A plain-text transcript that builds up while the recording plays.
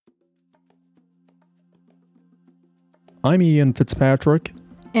I'm Ian Fitzpatrick.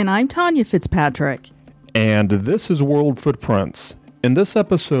 And I'm Tanya Fitzpatrick. And this is World Footprints. In this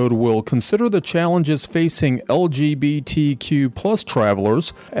episode, we'll consider the challenges facing LGBTQ plus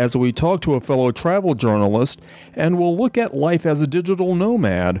travelers as we talk to a fellow travel journalist, and we'll look at life as a digital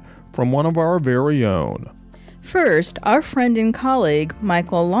nomad from one of our very own. First, our friend and colleague,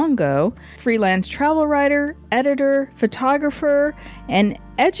 Michael Longo, freelance travel writer, editor, photographer, and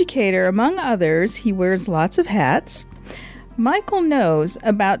educator, among others. He wears lots of hats. Michael knows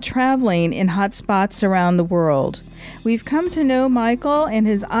about traveling in hot spots around the world. We've come to know Michael and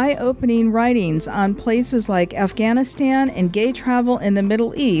his eye-opening writings on places like Afghanistan and gay travel in the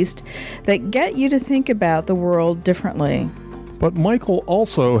Middle East that get you to think about the world differently. But Michael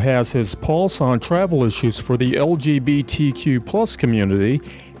also has his pulse on travel issues for the LGBTQ plus community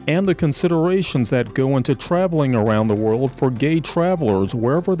and the considerations that go into traveling around the world for gay travelers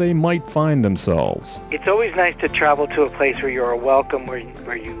wherever they might find themselves. It's always nice to travel to a place where you're welcome, where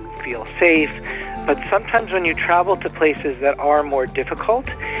you feel safe, but sometimes when you travel to places that are more difficult,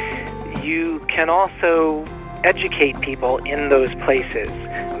 you can also educate people in those places.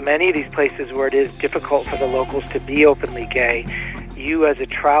 Many of these places where it is difficult for the locals to be openly gay, you as a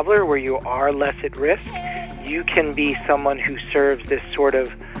traveler where you are less at risk, you can be someone who serves this sort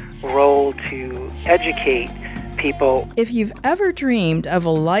of role to educate people. If you've ever dreamed of a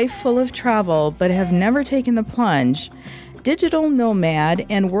life full of travel but have never taken the plunge, digital nomad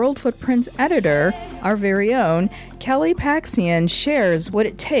and World Footprints editor, our very own, Kelly Paxian, shares what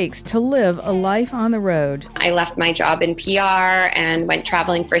it takes to live a life on the road. I left my job in PR and went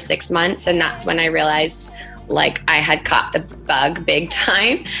traveling for 6 months, and that's when I realized I had caught the bug big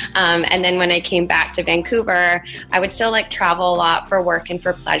time. And then when I came back to Vancouver, I would still travel a lot for work and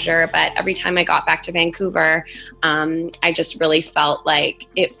for pleasure. But every time I got back to Vancouver, I just really felt like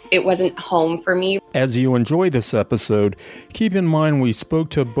it wasn't home for me. As you enjoy this episode, keep in mind we spoke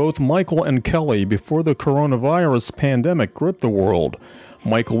to both Michael and Kelly before the coronavirus pandemic gripped the world.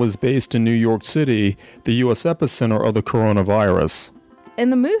 Michael is based in New York City, the U.S. epicenter of the coronavirus. And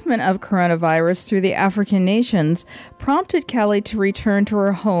the movement of coronavirus through the African nations prompted Kelly to return to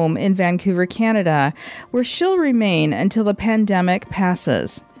her home in Vancouver, Canada, where she'll remain until the pandemic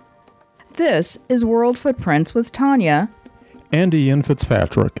passes. This is World Footprints with Tanya and Ian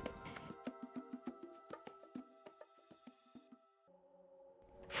Fitzpatrick.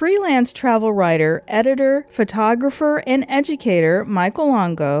 Freelance travel writer, editor, photographer, and educator Michael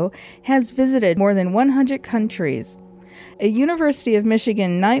Longo has visited more than 100 countries. A University of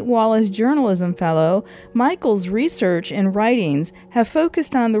Michigan Knight Wallace Journalism Fellow, Michael's research and writings have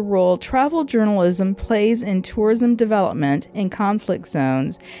focused on the role travel journalism plays in tourism development in conflict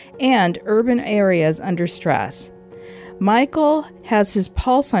zones and urban areas under stress. Michael has his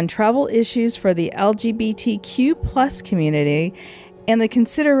pulse on travel issues for the LGBTQ plus community and the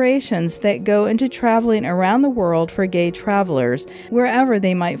considerations that go into traveling around the world for gay travelers, wherever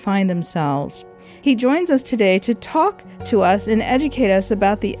they might find themselves. He joins us today to talk to us and educate us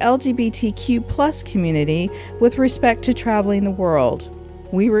about the LGBTQ plus community with respect to traveling the world.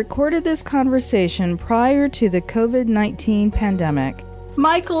 We recorded this conversation prior to the COVID-19 pandemic.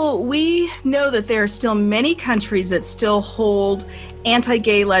 Michael, we know that there are still many countries that still hold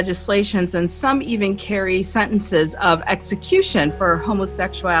anti-gay legislations, and some even carry sentences of execution for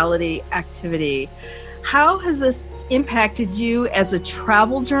homosexuality activity. How has this impacted you as a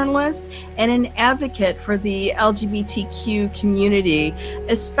travel journalist and an advocate for the LGBTQ community,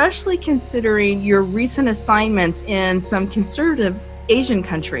 especially considering your recent assignments in some conservative Asian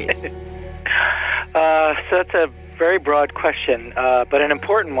countries? So that's a very broad question, but an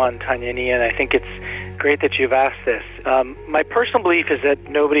important one, Tanya and Ian. I think it's great that you've asked this. My personal belief is that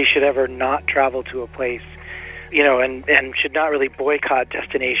nobody should ever not travel to a place, and should not really boycott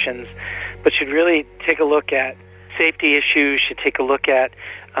destinations, but should really take a look at safety issues, should take a look at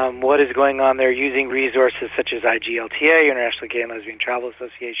what is going on there using resources such as IGLTA, International Gay and Lesbian Travel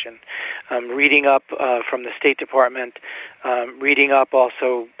Association, reading up from the State Department, reading up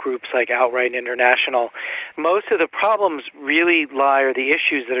also groups like Outright International. Most of the problems really lie, or the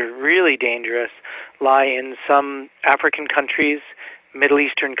issues that are really dangerous, lie in some African countries, Middle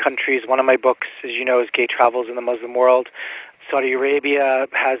Eastern countries. One of my books, as you know, is Gay Travels in the Muslim World. Saudi Arabia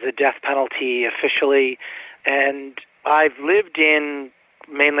has a death penalty officially, and I've lived in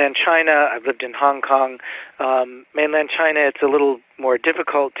mainland China, I've lived in Hong Kong. Mainland China, it's a little more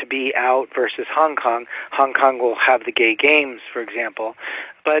difficult to be out versus Hong Kong. Hong Kong will have the gay games, for example.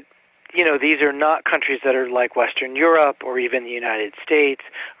 But, these are not countries that are like Western Europe or even the United States,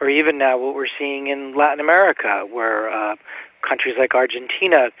 or even now what we're seeing in Latin America, where countries like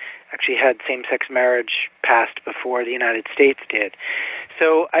Argentina actually had same-sex marriage passed before the United States did.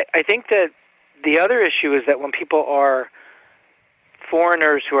 So I think that the other issue is that when people are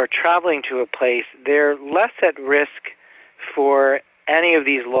foreigners who are traveling to a place, they're less at risk for any of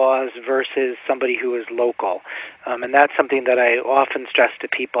these laws versus somebody who is local. And that's something that I often stress to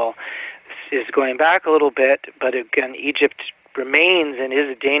people. This is going back a little bit, but again, Egypt remains and is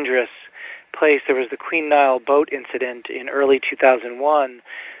a dangerous place. There was the Queen Nile boat incident in early 2001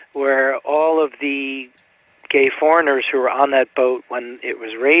 where all of the gay foreigners who were on that boat when it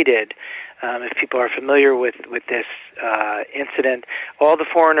was raided, if people are familiar with this incident, all the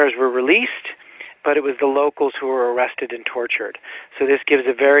foreigners were released, but it was the locals who were arrested and tortured. So this gives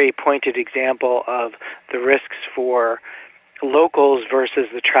a very pointed example of the risks for locals versus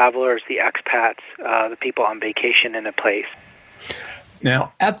the travelers, the expats, the people on vacation in a place.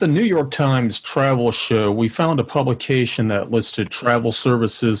 Now, at the New York Times Travel Show, we found a publication that listed travel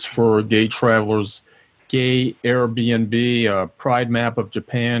services for gay travelers, gay Airbnb, a pride map of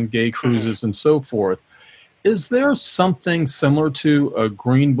Japan, gay cruises, and so forth. Is there something similar to a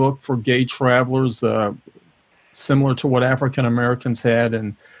green book for gay travelers, similar to what African Americans had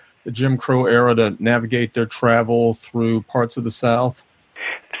in the Jim Crow era to navigate their travel through parts of the South?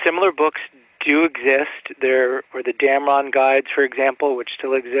 Similar books do exist. There were the Damron Guides, for example, which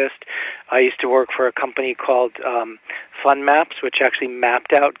still exist. I used to work for a company called Fun Maps, which actually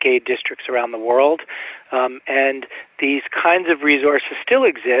mapped out gay districts around the world. And these kinds of resources still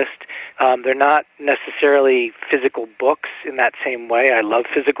exist. They're not necessarily physical books in that same way. I love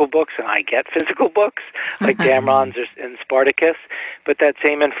physical books, and I get physical books, like Damron's and Spartacus. But that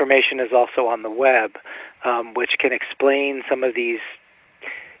same information is also on the web, which can explain some of these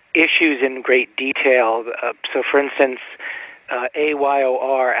issues in great detail. So, for instance,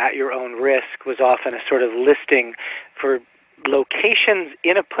 AYOR, at your own risk, was often a sort of listing for locations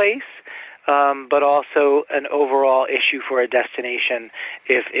in a place, but also an overall issue for a destination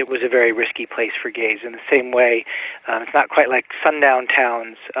if it was a very risky place for gays. In the same way, it's not quite like sundown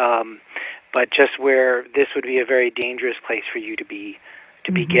towns, but just where this would be a very dangerous place for you to be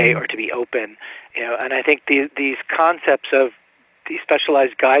gay or to be open. And I think these concepts of these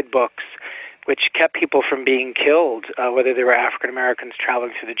specialized guidebooks, which kept people from being killed, whether they were African Americans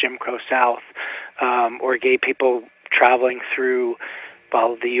traveling through the Jim Crow South, or gay people traveling through,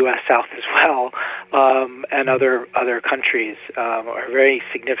 the U.S. South as well, and other countries, are very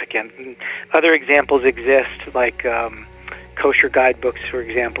significant. And other examples exist, like kosher guidebooks, for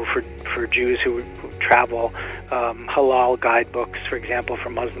example, for Jews who travel, halal guidebooks, for example, for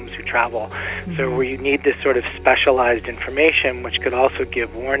Muslims who travel. Mm-hmm. So where you need this sort of specialized information, which could also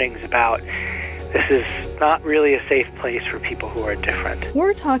give warnings about this is not really a safe place for people who are different.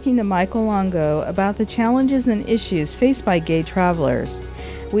 We're talking to Michael Longo about the challenges and issues faced by gay travelers.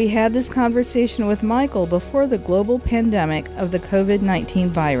 We had this conversation with Michael before the global pandemic of the COVID-19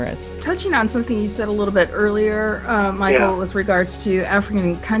 virus. Touching on something you said a little bit earlier, Michael, with regards to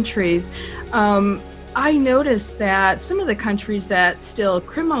African countries, I noticed that some of the countries that still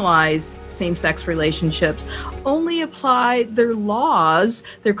criminalize same-sex relationships only apply their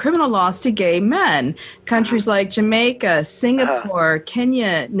criminal laws to gay men. Countries like Jamaica, Singapore,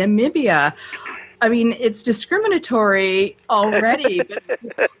 Kenya, Namibia. I mean, it's discriminatory already,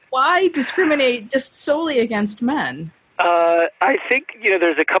 but why discriminate just solely against men? I think,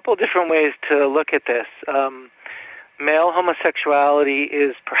 there's a couple different ways to look at this. Male homosexuality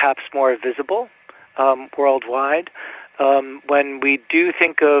is perhaps more visible worldwide. When we do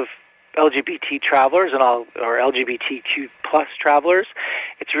think of LGBT travelers or LGBTQ plus travelers,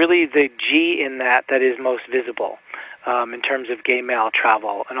 it's really the G in that is most visible. In terms of gay male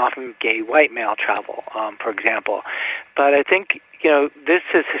travel, and often gay white male travel, for example. But I think, this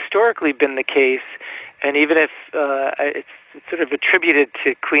has historically been the case, and even if it's sort of attributed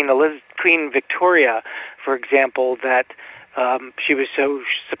to Queen Victoria, for example, that she was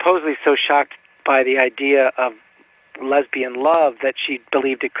supposedly so shocked by the idea of lesbian love that she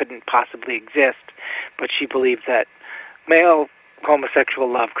believed it couldn't possibly exist, but she believed that male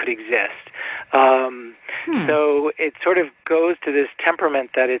homosexual love could exist. So it sort of goes to this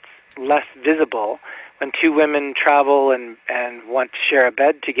temperament that it's less visible. When two women travel and want to share a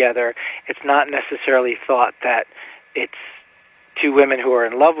bed together, it's not necessarily thought that it's two women who are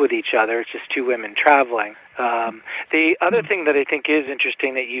in love with each other. It's just two women traveling. The other thing that I think is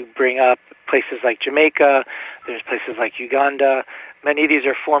interesting that you bring up, places like Jamaica, there's places like Uganda. Many of these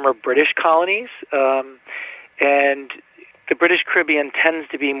are former British colonies, and the British Caribbean tends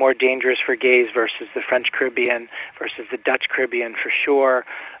to be more dangerous for gays versus the French Caribbean, versus the Dutch Caribbean for sure,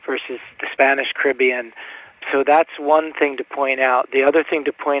 versus the Spanish Caribbean. So that's one thing to point out. The other thing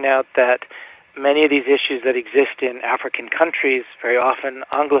to point out that many of these issues that exist in African countries, very often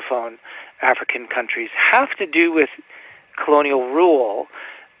Anglophone African countries, have to do with colonial rule,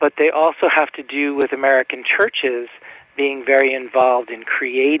 but they also have to do with American churches being very involved in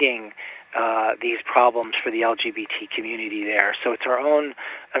creating these problems for the LGBT community there. So it's our own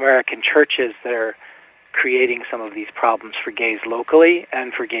American churches that are creating some of these problems for gays locally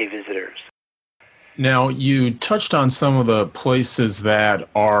and for gay visitors. Now, you touched on some of the places that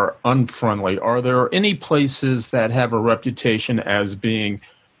are unfriendly. Are there any places that have a reputation as being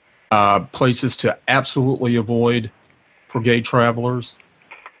places to absolutely avoid for gay travelers?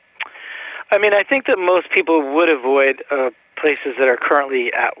 I mean, I think that most people would avoid places that are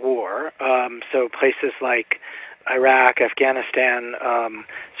currently at war. So places like Iraq, Afghanistan.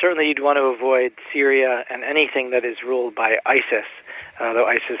 Certainly you'd want to avoid Syria and anything that is ruled by ISIS, though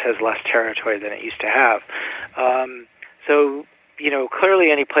ISIS has less territory than it used to have. So,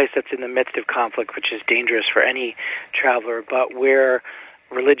 clearly any place that's in the midst of conflict, which is dangerous for any traveler, but where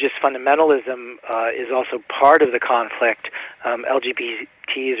religious fundamentalism is also part of the conflict,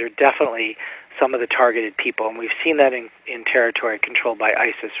 LGBTs are definitely some of the targeted people, and we've seen that in territory controlled by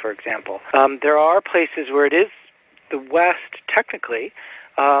ISIS, for example. There are places where it is the West, technically,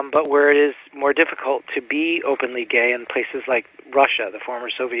 but where it is more difficult to be openly gay, in places like Russia, the former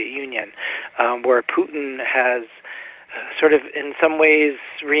Soviet Union, where Putin has sort of, in some ways,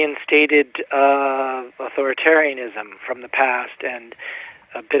 reinstated authoritarianism from the past, and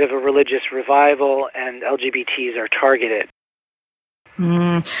a bit of a religious revival, and LGBTs are targeted.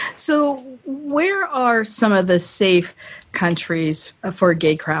 So where are some of the safe countries for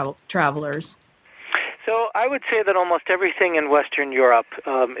gay travelers? So I would say that almost everything in Western Europe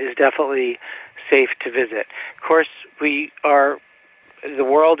is definitely safe to visit. Of course, the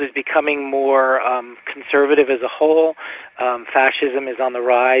world is becoming more conservative as a whole. Fascism is on the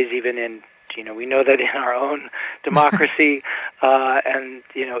rise, even in, we know that in our own democracy. And,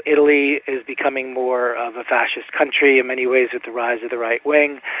 Italy is becoming more of a fascist country in many ways with the rise of the right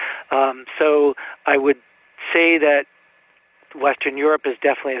wing. So I would say that Western Europe is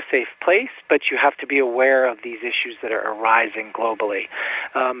definitely a safe place, but you have to be aware of these issues that are arising globally.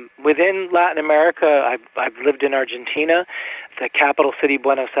 Within Latin America, I've lived in Argentina, the capital city,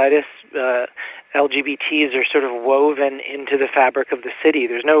 Buenos Aires. LGBTs are sort of woven into the fabric of the city.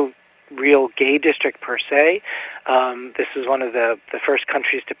 There's no real gay district per se. This was one of the first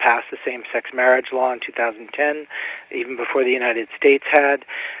countries to pass the same-sex marriage law in 2010, even before the United States had.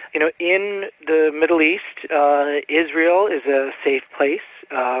 In the Middle East, Israel is a safe place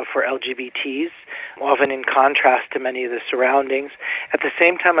for LGBTs, often in contrast to many of the surroundings. At the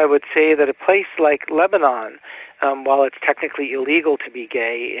same time, I would say that a place like Lebanon, while it's technically illegal to be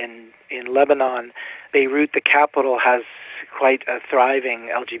gay in Lebanon, Beirut, the capital, has quite a thriving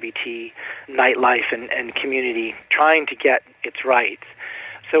LGBT nightlife and community trying to get its rights.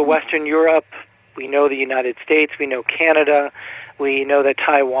 So Western Europe, we know the United States, we know Canada, we know that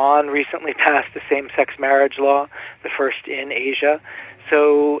Taiwan recently passed the same-sex marriage law, the first in Asia.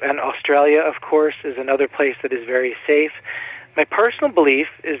 So, and Australia, of course, is another place that is very safe. My personal belief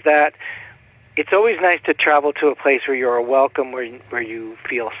is that it's always nice to travel to a place where you're welcome, where you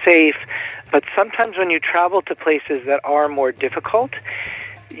feel safe, but sometimes when you travel to places that are more difficult,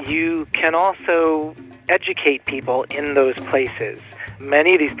 you can also educate people in those places.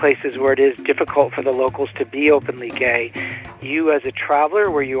 Many of these places where it is difficult for the locals to be openly gay, you as a traveler,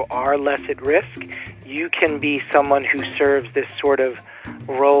 where you are less at risk, you can be someone who serves this sort of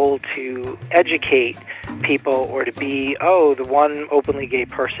role to educate people, or to be, the one openly gay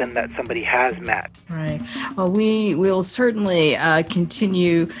person that somebody has met. Right. Well, we will certainly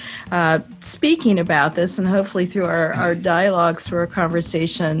continue speaking about this, and hopefully through our dialogues, through our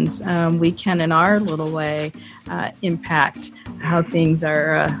conversations, we can, in our little way, impact how things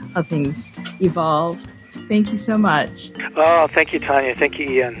evolve. Thank you so much. Oh, thank you, Tanya. Thank you,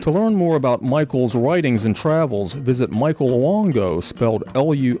 Ian. To learn more about Michael's writings and travels, visit Michael Luongo, spelled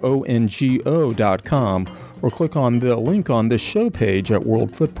LUONGO.com, or click on the link on this show page at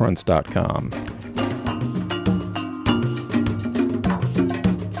worldfootprints.com.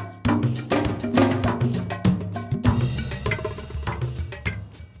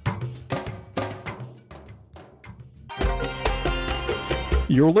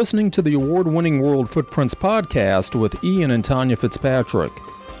 You're listening to the award-winning World Footprints podcast with Ian and Tanya Fitzpatrick.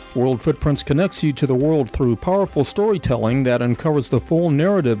 World Footprints connects you to the world through powerful storytelling that uncovers the full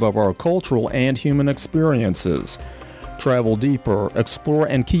narrative of our cultural and human experiences. Travel deeper, explore,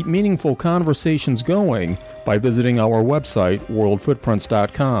 and keep meaningful conversations going by visiting our website,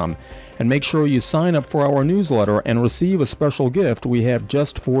 worldfootprints.com. And make sure you sign up for our newsletter and receive a special gift we have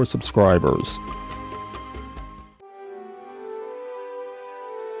just for subscribers.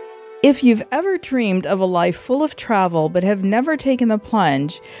 If you've ever dreamed of a life full of travel but have never taken the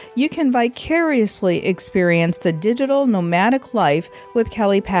plunge, you can vicariously experience the digital nomadic life with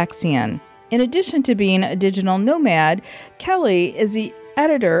Kelly Paxian. In addition to being a digital nomad, Kelly is the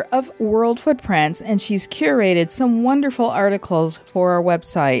editor of World Footprints, and she's curated some wonderful articles for our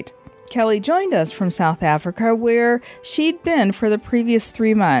website. Kelly joined us from South Africa, where she'd been for the previous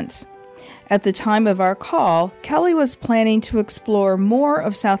 3 months. At the time of our call, Kelly was planning to explore more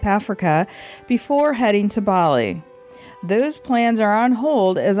of South Africa before heading to Bali. Those plans are on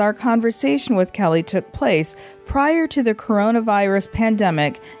hold as our conversation with Kelly took place prior to the coronavirus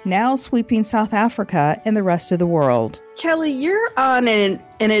pandemic now sweeping South Africa and the rest of the world. Kelly, you're on an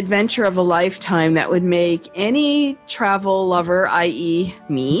adventure of a lifetime that would make any travel lover, i.e.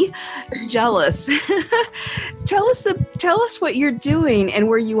 me, jealous. Tell us what you're doing and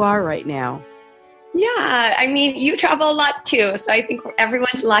where you are right now. Yeah, I mean, you travel a lot too, so I think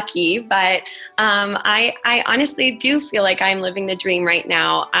everyone's lucky, but I honestly do feel like I'm living the dream right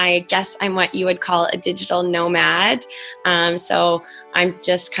now. I guess I'm what you would call a digital nomad. So I'm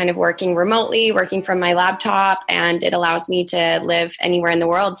just kind of working remotely, working from my laptop, and it allows me to live anywhere in the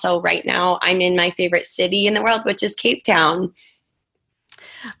world. So right now I'm in my favorite city in the world, which is Cape Town.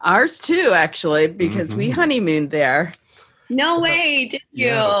 Ours too, actually, because we honeymooned there. No way, did you?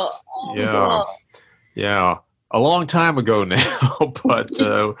 Yes. Oh, Yeah. cool. Yeah, a long time ago now, but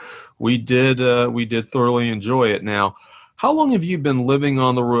we did thoroughly enjoy it. Now, how long have you been living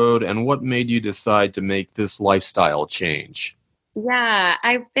on the road, and what made you decide to make this lifestyle change? Yeah,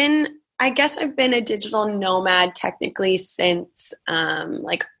 I guess I've been a digital nomad technically since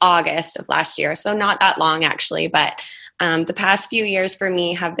like August of last year. So not that long actually, but the past few years for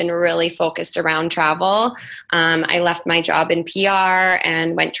me have been really focused around travel. I left my job in PR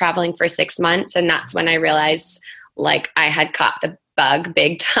and went traveling for 6 months. And that's when I realized like I had caught the bug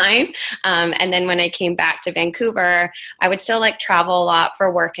big time. And then when I came back to Vancouver, I would still like travel a lot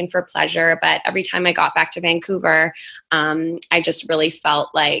for work and for pleasure. But every time I got back to Vancouver, I just really felt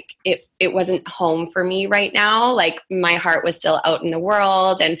like it wasn't home for me right now. Like my heart was still out in the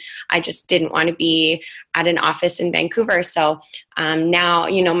world and I just didn't want to be at an office in Vancouver. So now,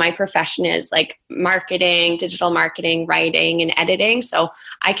 you know, my profession is like marketing, digital marketing, writing, and editing. So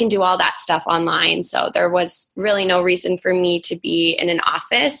I can do all that stuff online. So there was really no reason for me to be in an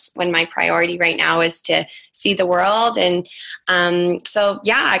office when my priority right now is to see the world. And so,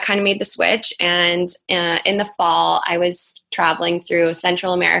 yeah, I kind of made the switch. And in the fall, I was traveling through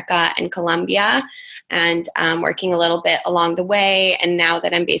Central America and Colombia and working a little bit along the way. And now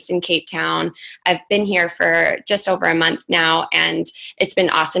that I'm based in Cape Town, I've been here for just over a month now. And it's been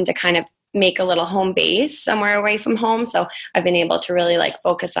awesome to kind of make a little home base somewhere away from home. So I've been able to really like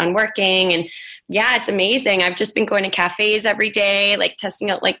focus on working. And yeah, it's amazing. I've just been going to cafes every day, like testing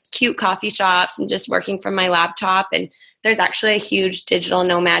out like cute coffee shops and just working from my laptop. And there's actually a huge digital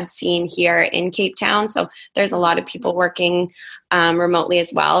nomad scene here in Cape Town. So there's a lot of people working remotely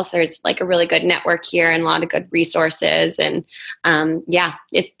as well. So there's like a really good network here and a lot of good resources. And yeah,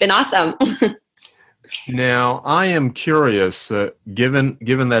 it's been awesome. Now, I am curious, given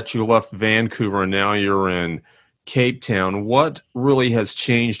that you left Vancouver and now you're in Cape Town, what really has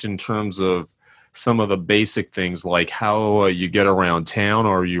changed in terms of some of the basic things like how you get around town?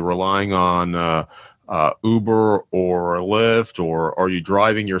 Are you relying on Uber or Lyft, or are you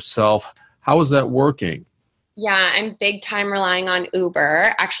driving yourself? How is that working? Yeah, I'm big time relying on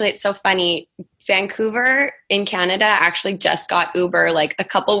Uber. Actually, it's so funny. Vancouver in Canada actually just got Uber like a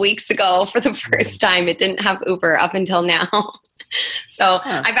couple weeks ago for the first time. It didn't have Uber up until now. So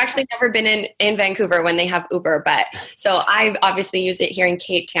I've actually never been in Vancouver when they have Uber, but so I obviously use it here in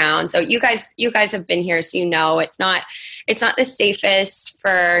Cape Town. So you guys have been here, so you know it's not the safest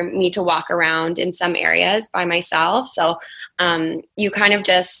for me to walk around in some areas by myself. So you kind of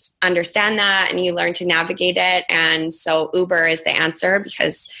just understand that and you learn to navigate it. And so Uber is the answer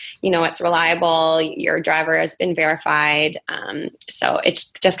because you know it's reliable. Your driver has been verified. So it's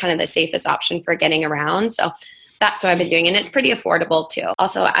just kind of the safest option for getting around. So that's what I've been doing. And it's pretty affordable too.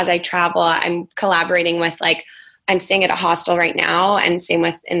 Also, as I travel, I'm collaborating with I'm staying at a hostel right now, and same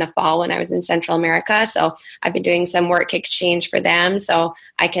with in the fall when I was in Central America. So I've been doing some work exchange for them. So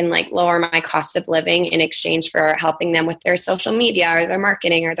I can lower my cost of living in exchange for helping them with their social media or their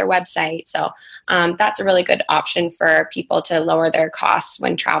marketing or their website. So that's a really good option for people to lower their costs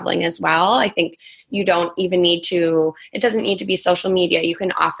when traveling as well. I think you don't even it doesn't need to be social media. You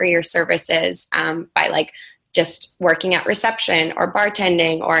can offer your services by just working at reception or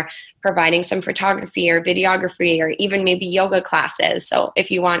bartending or providing some photography or videography or even maybe yoga classes. So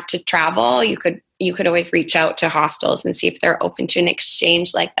if you want to travel, you could always reach out to hostels and see if they're open to an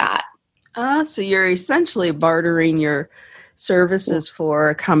exchange like that. So you're essentially bartering your services for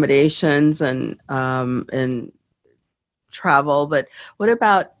accommodations and travel. But what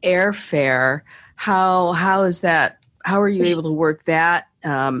about airfare? How is that? How are you able to work that?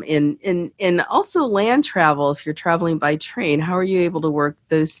 And also land travel, if you're traveling by train, how are you able to work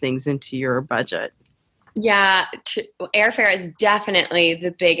those things into your budget? Yeah, airfare is definitely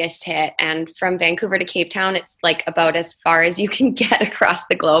the biggest hit. And from Vancouver to Cape Town, it's like about as far as you can get across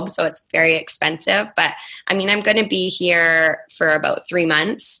the globe. So it's very expensive. But I mean, I'm going to be here for about 3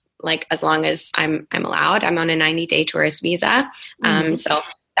 months, like as long as I'm allowed. I'm on a 90-day tourist visa. So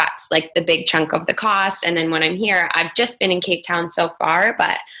that's like the big chunk of the cost. And then when I'm here, I've just been in Cape Town so far.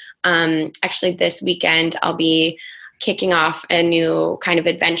 But actually this weekend, I'll be kicking off a new kind of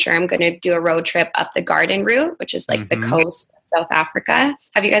adventure. I'm going to do a road trip up the Garden Route, which is like the coast of South Africa.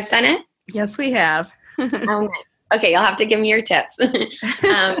 Have you guys done it? Yes, we have. Okay, you'll have to give me your tips.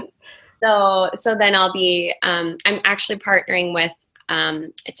 So then I'll be, I'm actually partnering with,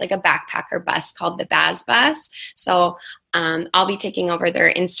 it's like a backpacker bus called the Baz Bus. So I'll be taking over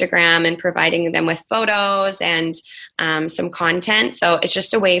their Instagram and providing them with photos and some content. So it's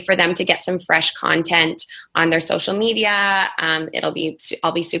just a way for them to get some fresh content on their social media. I'll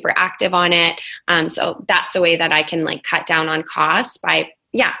be super active on it. So that's a way that I can like cut down on costs by,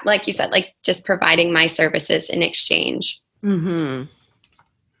 yeah, like you said, like just providing my services in exchange. Mm-hmm.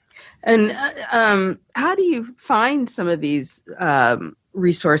 And how do you find some of these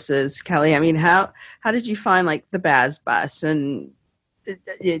resources, Kelly? I mean, how did you find like the Baz Bus and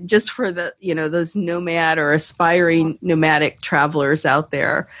just for the, those nomad or aspiring nomadic travelers out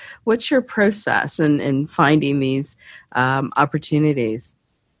there? What's your process in finding these opportunities?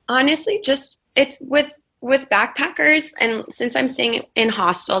 Honestly, just it's with backpackers, and since I'm staying in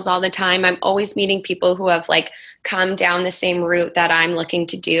hostels all the time, I'm always meeting people who have like come down the same route that I'm looking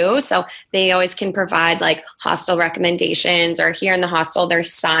to do. So they always can provide like hostel recommendations, or here in the hostel,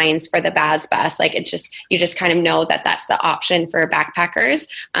 there's signs for the Baz Bus. Like you just kind of know that that's the option for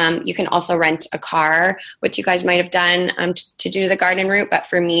backpackers. You can also rent a car, which you guys might have done to do the Garden Route. But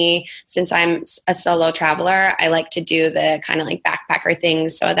for me, since I'm a solo traveler, I like to do the kind of like backpacker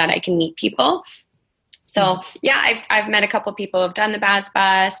things so that I can meet people. So yeah, I've met a couple people who have done the Baz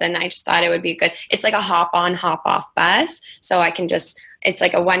Bus, and I just thought it would be good. It's like a hop on, hop off bus. So I can it's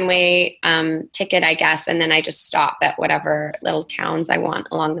like a one-way ticket, I guess. And then I just stop at whatever little towns I want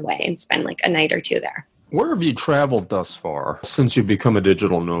along the way and spend like a night or two there. Where have you traveled thus far since you've become a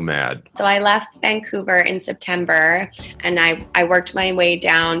digital nomad? So I left Vancouver in September, and I worked my way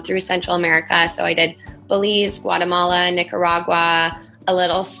down through Central America. So I did Belize, Guatemala, Nicaragua, a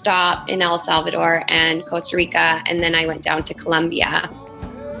little stop in El Salvador and Costa Rica, and then I went down to Colombia.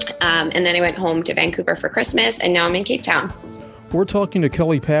 And then I went home to Vancouver for Christmas, and now I'm in Cape Town. We're talking to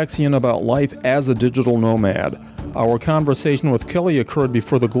Kelly Paxian about life as a digital nomad. Our conversation with Kelly occurred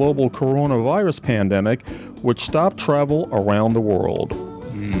before the global coronavirus pandemic, which stopped travel around the world.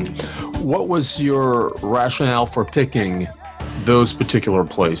 What was your rationale for picking those particular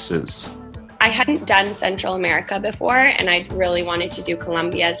places? I hadn't done Central America before, and I really wanted to do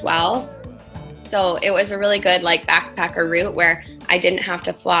Colombia as well. So it was a really good like backpacker route where I didn't have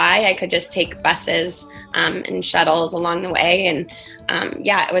to fly. I could just take buses and shuttles along the way. And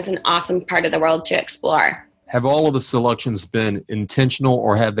it was an awesome part of the world to explore. Have all of the selections been intentional,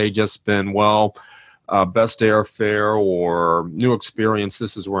 or have they just been, best airfare or new experience,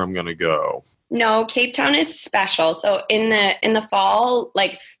 this is where I'm going to go? No, Cape Town is special. So in the fall,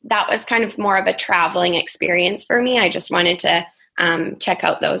 like that was kind of more of a traveling experience for me. I just wanted to check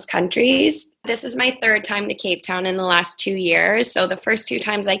out those countries. This is my third time to Cape Town in the last 2 years. So the first 2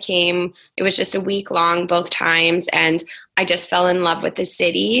 times I came, it was just a week long both times, and I just fell in love with the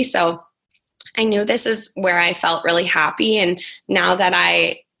city. So I knew this is where I felt really happy. And now that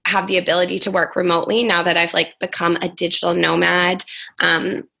I have the ability to work remotely, now that I've like become a digital nomad,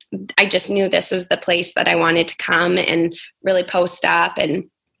 I just knew this was the place that I wanted to come and really post up and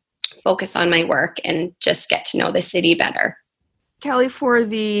focus on my work and just get to know the city better. Kelly, for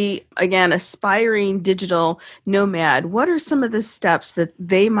the, again, aspiring digital nomad, what are some of the steps that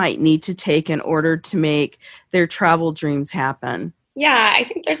they might need to take in order to make their travel dreams happen? Yeah, I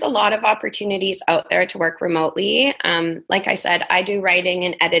think there's a lot of opportunities out there to work remotely. Like I said, I do writing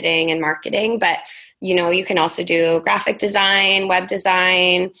and editing and marketing, but you can also do graphic design, web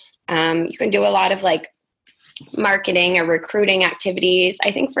design. You can do a lot of like marketing or recruiting activities.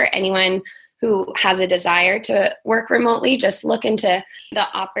 I think for anyone who has a desire to work remotely, just look into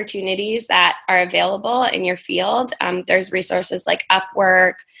the opportunities that are available in your field. There's resources like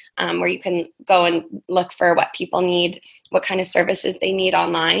Upwork, where you can go and look for what people need, what kind of services they need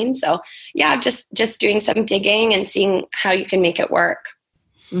online. So yeah, just doing some digging and seeing how you can make it work.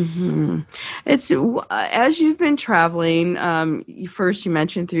 Mm-hmm. It's as you've been traveling. First, you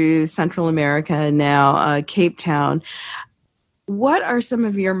mentioned through Central America, and now Cape Town. What are some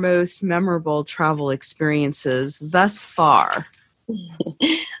of your most memorable travel experiences thus far?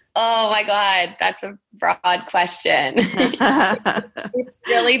 Oh my God, that's a broad question.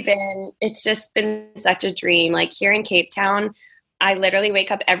 It's just been such a dream. Like here in Cape Town, I literally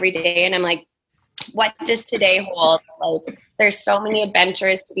wake up every day and I'm like, what does today hold? Like, there's so many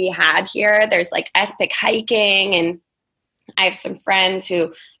adventures to be had here. There's like epic hiking, and I have some friends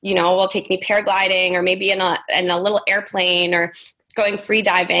who, will take me paragliding or maybe in a little airplane or going free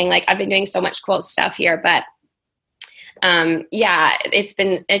diving. Like I've been doing so much cool stuff here, but it's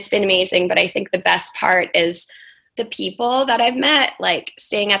been amazing. But I think the best part is the people that I've met. Like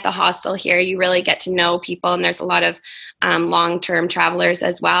staying at the hostel here, you really get to know people, and there's a lot of long-term travelers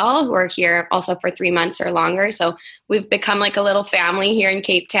as well who are here also for 3 months or longer. So we've become like a little family here in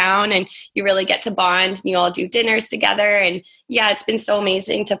Cape Town, and you really get to bond, and you all do dinners together. And yeah, it's been so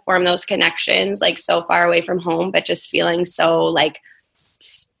amazing to form those connections, like so far away from home, but just feeling so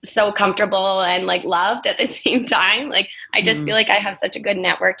comfortable and like loved at the same time. Like I just feel like I have such a good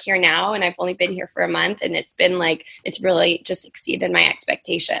network here now, and I've only been here for a month, and it's been like, it's really just exceeded my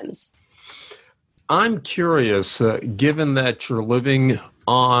expectations. I'm curious, given that you're living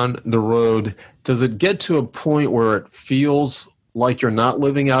on the road, does it get to a point where it feels like you're not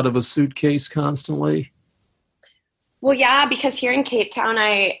living out of a suitcase constantly? Well, yeah, because here in Cape Town,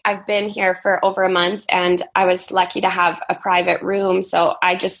 I've been here for over a month, and I was lucky to have a private room. So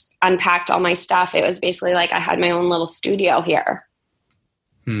I just unpacked all my stuff. It was basically like I had my own little studio here.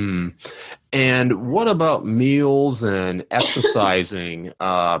 And what about meals and exercising?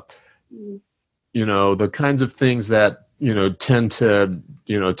 The kinds of things that, tend to,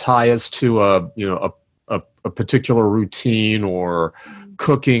 tie us to a particular routine or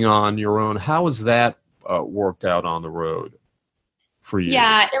cooking on your own. How is that worked out on the road for you?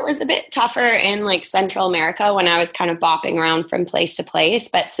 Yeah, it was a bit tougher in like Central America when I was kind of bopping around from place to place.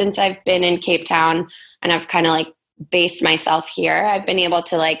 But since I've been in Cape Town and I've kind of like based myself here, I've been able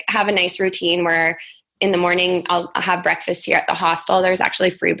to like have a nice routine where in the morning I'll have breakfast here at the hostel. There's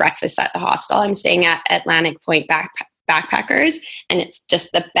actually free breakfast at the hostel. I'm staying at Atlantic Point Backpackers, and it's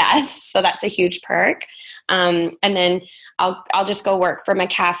just the best. So that's a huge perk. And then I'll just go work from a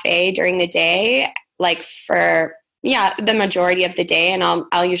cafe during the day, like for the majority of the day, and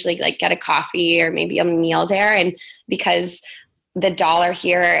I'll usually like get a coffee or maybe a meal there. And because the dollar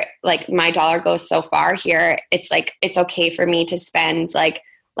here, like my dollar goes so far here, it's like it's okay for me to spend like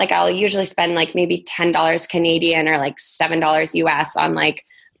I'll usually spend like maybe $10 Canadian or like $7 US on like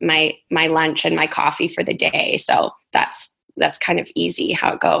my lunch and my coffee for the day. So that's kind of easy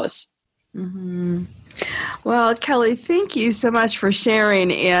how it goes. Mm-hmm. Well, Kelly, thank you so much for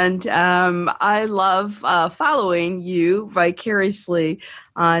sharing. And I love following you vicariously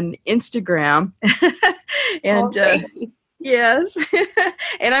on Instagram. And yes,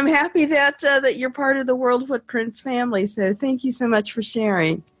 and I'm happy that you're part of the World Footprints family. So thank you so much for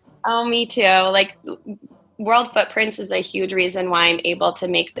sharing. Oh, me too. Like World Footprints is a huge reason why I'm able to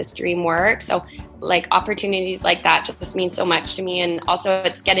make this dream work. So like opportunities like that just mean so much to me. And also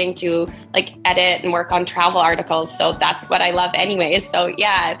it's getting to like edit and work on travel articles. So that's what I love anyways. So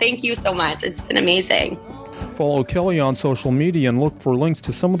yeah, thank you so much. It's been amazing. Follow Kelly on social media and look for links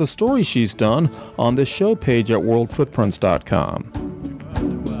to some of the stories she's done on this show page at worldfootprints.com.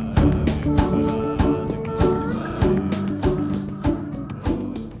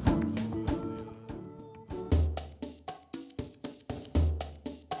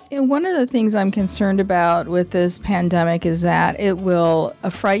 And one of the things I'm concerned about with this pandemic is that it will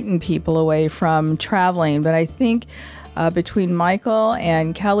frighten people away from traveling. But I think between Michael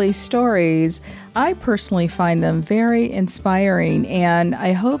and Kelly's stories, I personally find them very inspiring. And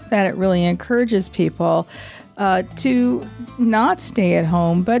I hope that it really encourages people to not stay at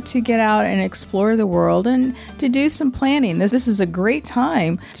home, but to get out and explore the world and to do some planning. This is a great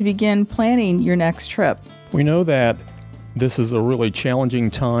time to begin planning your next trip. We know that this is a really challenging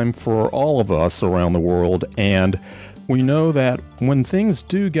time for all of us around the world, and we know that when things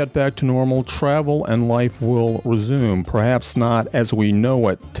do get back to normal, travel and life will resume. Perhaps not as we know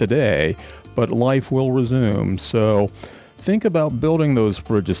it today, but life will resume. So think about building those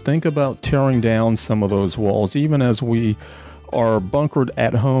bridges. Think about tearing down some of those walls, even as we are bunkered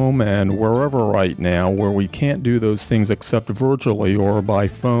at home and wherever right now, where we can't do those things except virtually or by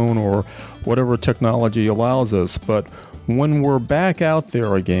phone or whatever technology allows us. But when we're back out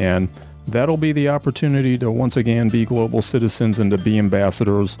there again, that'll be the opportunity to once again be global citizens and to be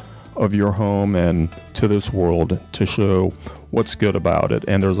ambassadors of your home and to this world, to show what's good about it.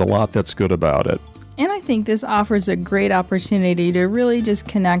 And there's a lot that's good about it. And I think this offers a great opportunity to really just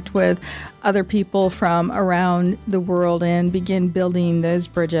connect with other people from around the world and begin building those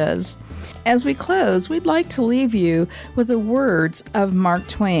bridges. As we close, we'd like to leave you with the words of Mark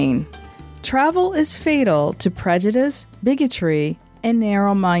Twain. Travel is fatal to prejudice, bigotry, and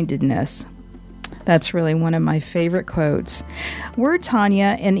narrow-mindedness. That's really one of my favorite quotes. We're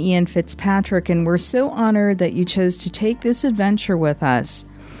Tanya and Ian Fitzpatrick, and we're so honored that you chose to take this adventure with us.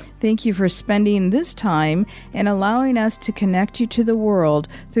 Thank you for spending this time and allowing us to connect you to the world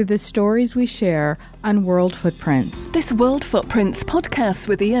through the stories we share on World Footprints. This World Footprints podcast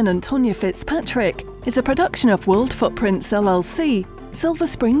with Ian and Tanya Fitzpatrick is a production of World Footprints LLC, Silver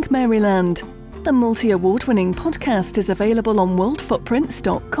Spring, Maryland. The multi-award-winning podcast is available on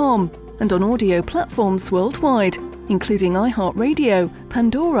worldfootprints.com and on audio platforms worldwide, including iHeartRadio,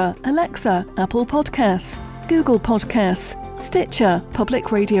 Pandora, Alexa, Apple Podcasts, Google Podcasts, Stitcher,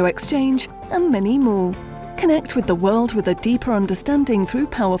 Public Radio Exchange, and many more. Connect with the world with a deeper understanding through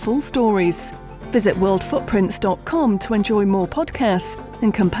powerful stories. Visit worldfootprints.com to enjoy more podcasts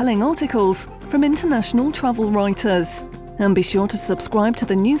and compelling articles from international travel writers. And be sure to subscribe to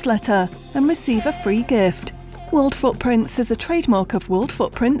the newsletter and receive a free gift. World Footprints is a trademark of World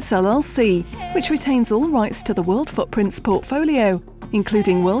Footprints LLC, which retains all rights to the World Footprints portfolio,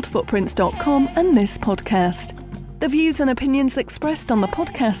 including worldfootprints.com and this podcast. The views and opinions expressed on the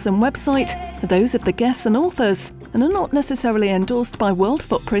podcast and website are those of the guests and authors and are not necessarily endorsed by World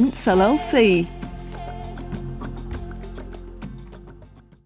Footprints LLC.